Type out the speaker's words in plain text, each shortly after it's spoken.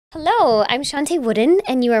Hello, I'm Chante Wouden,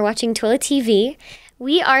 and you are watching TooeleTV.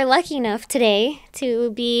 We are lucky enough today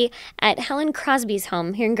to be at Helen Crosby's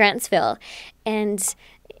home here in Grantsville, and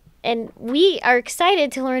we are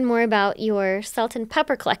excited to learn more about your salt and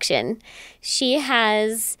pepper collection. She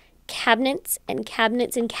has cabinets and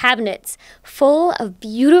cabinets and cabinets full of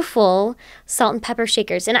beautiful salt and pepper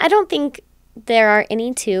shakers, and I don't think there are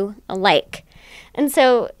any two alike. And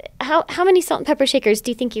so, how many salt and pepper shakers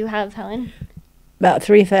do you think you have, Helen? About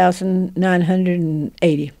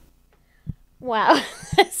 3,980. Wow.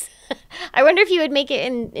 I wonder if you would make it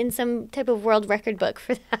in some type of world record book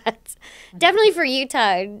for that. Definitely for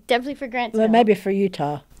Utah. Definitely for Grantsville. Well, maybe for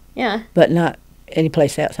Utah. Yeah. But not any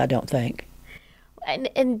place else, I don't think.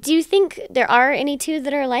 And do you think there are any two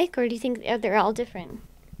that are alike, or do you think they're all different?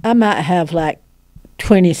 I might have like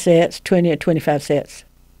 20 sets, 20 or 25 sets.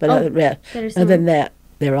 But other than that,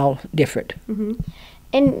 they're all different. Mm-hmm.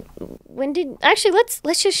 And actually,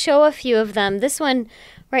 let's just show a few of them. This one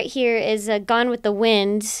right here is a Gone with the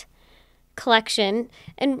Wind collection.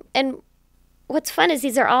 And what's fun is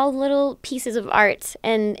these are all little pieces of art,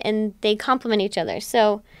 and they complement each other.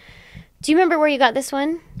 So do you remember where you got this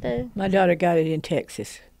one? My daughter got it in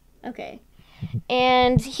Texas. Okay.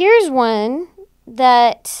 And here's one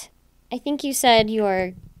that I think you said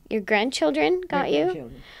your grandchildren got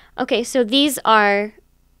you? Okay, so these are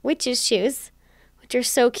witches' shoes. Are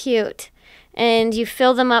so cute, and you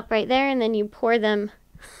fill them up right there, and then you pour them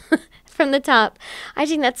from the top. I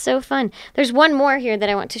think that's so fun. There's one more here that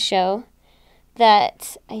I want to show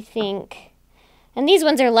that I think, and these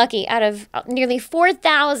ones are lucky. Out of nearly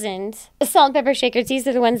 4,000 salt and pepper shakers, these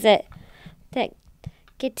are the ones that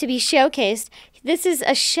get to be showcased. This is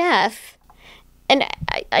a chef, and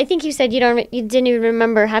I think you said you didn't even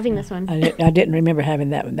remember having this one. I didn't remember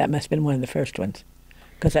having that one. That must have been one of the first ones,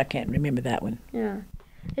 because I can't remember that one. Yeah.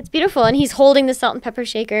 It's beautiful, and he's holding the salt and pepper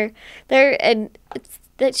shaker there, and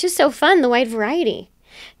it's just so fun, the wide variety.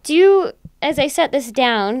 As I set this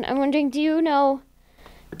down, I'm wondering, do you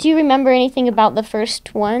remember anything about the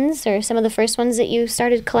first ones, or some of the first ones that you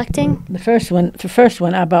started collecting? The first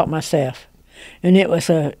one I bought myself, and it was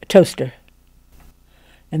a toaster,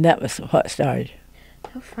 and that was what started.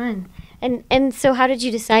 Oh, fun. And so how did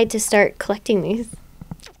you decide to start collecting these?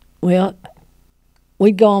 Well,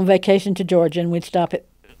 we'd go on vacation to Georgia, and we'd stop at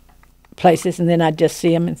places, and then I'd just see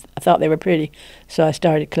them, and I thought they were pretty, so I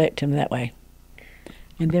started collecting them that way.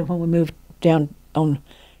 And then when we moved down on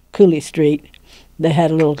Cooley Street, they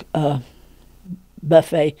had a little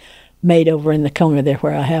buffet made over in the corner there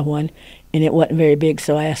where I have one, and it wasn't very big,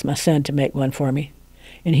 so I asked my son to make one for me,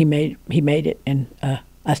 and he made it, and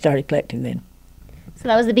I started collecting then. So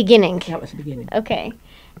that was the beginning. That was the beginning. Okay.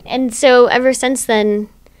 And so ever since then,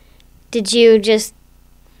 did you just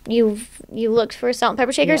you looked for salt and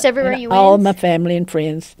pepper shakers everywhere you went? All of my family and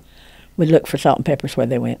friends would look for salt and peppers where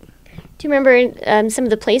they went. Do you remember some of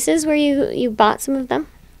the places where you bought some of them?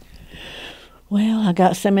 Well, I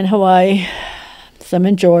got some in Hawaii, some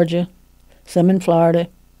in Georgia, some in Florida,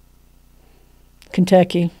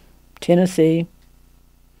 Kentucky, Tennessee.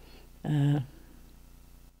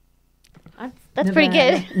 That's pretty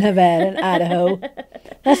good. Nevada and Idaho.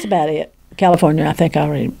 That's about it. California, I think I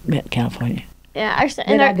already met California. Yeah, I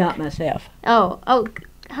got myself. Oh,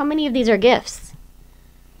 how many of these are gifts?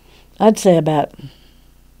 I'd say about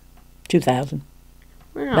 2,000.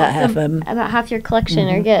 Wow, about half of them. About half your collection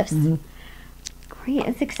are gifts. Mm-hmm. Great,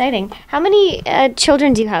 that's exciting. How many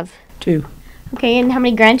children do you have? 2. Okay, and how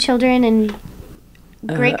many grandchildren and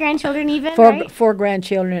great-grandchildren even, 4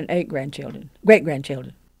 grandchildren and 8 grandchildren.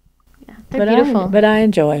 Great-grandchildren. Yeah, they're beautiful. But I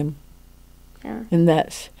enjoy them. Yeah. And I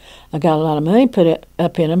got a lot of money put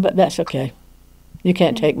up in them, but that's okay. You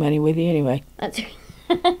can't take money with you anyway. That's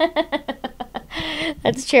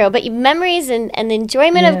That's true. But memories and the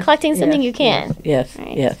enjoyment of collecting something you can. Yes,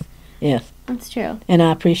 right? yes. That's true. And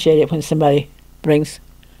I appreciate it when somebody brings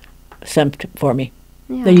some for me.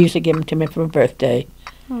 Yeah. They usually give them to me for my birthday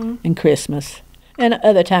and Christmas. And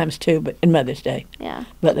other times too, but in Mother's Day. Yeah.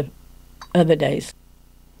 But the other days.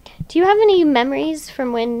 Do you have any memories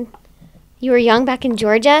from when you were young back in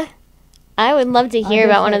Georgia? I would love to hear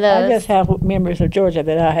about one of those. I just have memories of Georgia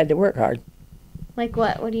that I had to work hard. Like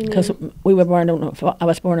what? What do you mean? Because I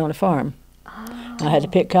was born on a farm. Oh. I had to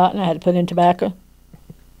pick cotton. I had to put in tobacco.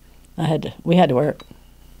 We had to work.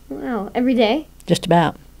 Wow. Every day? Just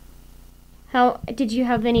about. How did you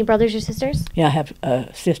have any brothers or sisters? Yeah, I have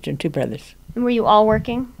a sister and 2 brothers. And were you all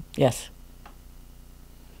working? Yes.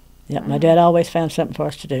 Yeah, my dad always found something for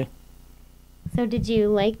us to do. So did you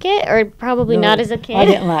like it, or probably not as a kid? I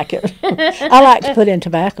didn't like it. I liked to put in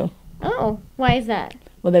tobacco. Oh, why is that?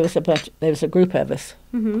 Well, there was a group of us,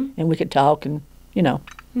 and we could talk and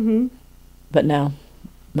Mm-hmm. But now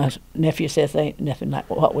my nephew says they ain't nothing like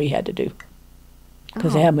what we had to do.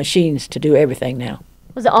 Because they Oh. have machines to do everything now.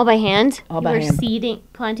 Was it all by hand? All You by were hand.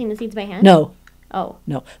 planting the seeds by hand? No, Oh.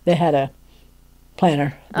 no. They had a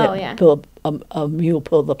planter. That Oh, yeah. A mule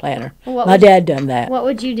pulled the planter. Well, My dad done that. What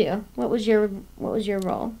would you do? What was your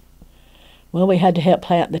role? Well, we had to help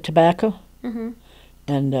plant the tobacco Mm-hmm.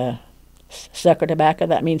 and sucker tobacco.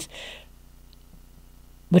 That means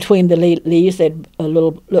between the leaves, they'd a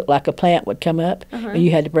little look like a plant would come up, Uh-huh. and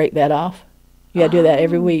you had to break that off. You had to do that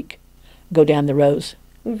every Oh. week. Go down the rows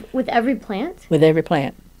With every plant? with every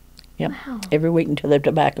plant. Yep, Wow. every week until the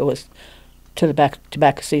tobacco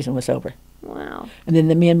season was over. Wow. And then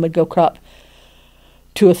the men would go crop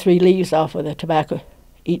 2 or 3 leaves off of the tobacco,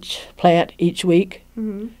 each plant each week.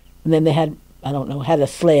 Mm-hmm. And then they had, I don't know, had a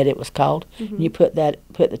sled it was called. Mm-hmm. And you put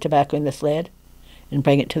the tobacco in the sled and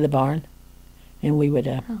bring it to the barn. And we would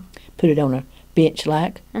put it on a bench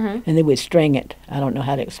like, Uh-huh. and then we'd string it. I don't know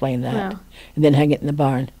how to explain that. Wow. And then hang it in the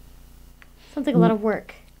barn. Sounds like a lot of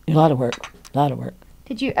work. A lot of work, a lot of work.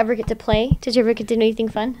 Did you ever get to play? Did you ever get to do anything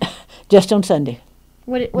fun? Just on Sunday.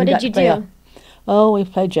 What We did got you to play do? We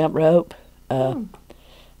played jump rope,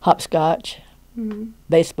 hopscotch, Mm-hmm.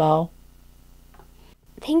 baseball.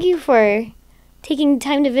 Thank you for taking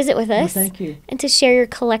time to visit with Well, us thank you. and to share your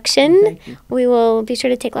collection. Thank you. We will be sure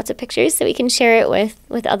to take lots of pictures so we can share it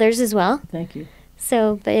with others as well. Thank you.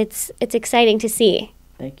 So, but it's exciting to see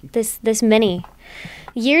Thank you. this many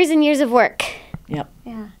years and years of work. Yep.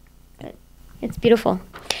 Yeah, but it's beautiful.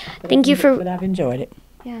 Thank you for But I've enjoyed it.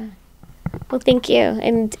 yeah. Well, thank you,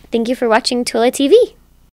 and thank you for watching TooeleTV.